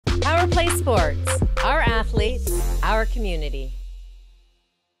play sports. Our athletes, our community.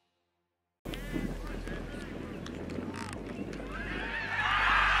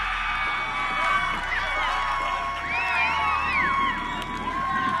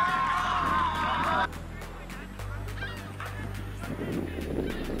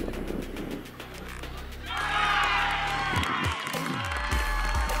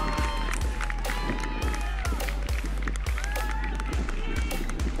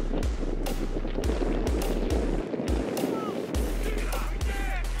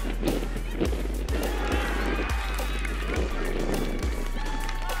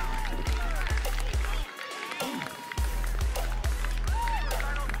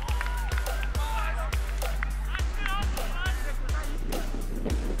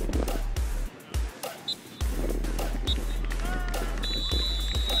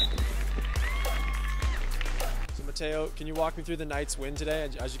 Mateo, can you walk me through the Knights' win today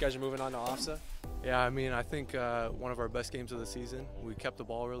as you guys are moving on to OFSAA? Yeah, I mean, I think one of our best games of the season. We kept the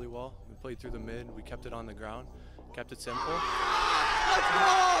ball really well. We played through the mid. We kept it on the ground. Kept it simple. Let's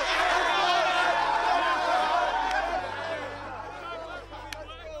go!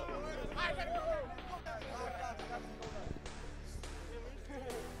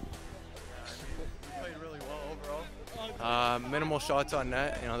 Played really well overall. Minimal shots on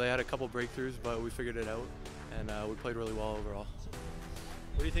net. You know, they had a couple breakthroughs, but we figured it out, and we played really well overall.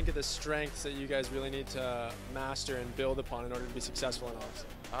 What do you think of the strengths that you guys really need to master and build upon in order to be successful in OFSAA?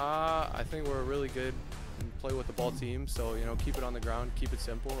 I think we're really good and play with the ball team, so you know, keep it on the ground, keep it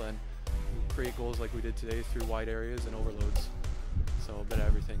simple, and create goals like we did today through wide areas and overloads. So a bit of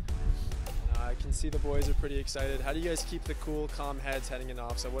everything. I can see the boys are pretty excited. How do you guys keep the cool, calm heads heading into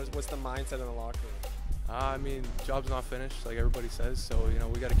OFSAA? What's the mindset in the locker room? I mean, job's not finished, like everybody says, so you know,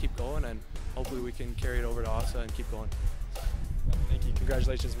 we got to keep going, and hopefully we can carry it over to OFSAA and keep going. Thank you.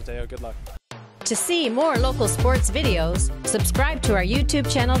 Congratulations, Mateo. Good luck. To see more local sports videos, subscribe to our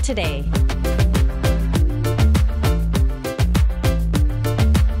YouTube channel today.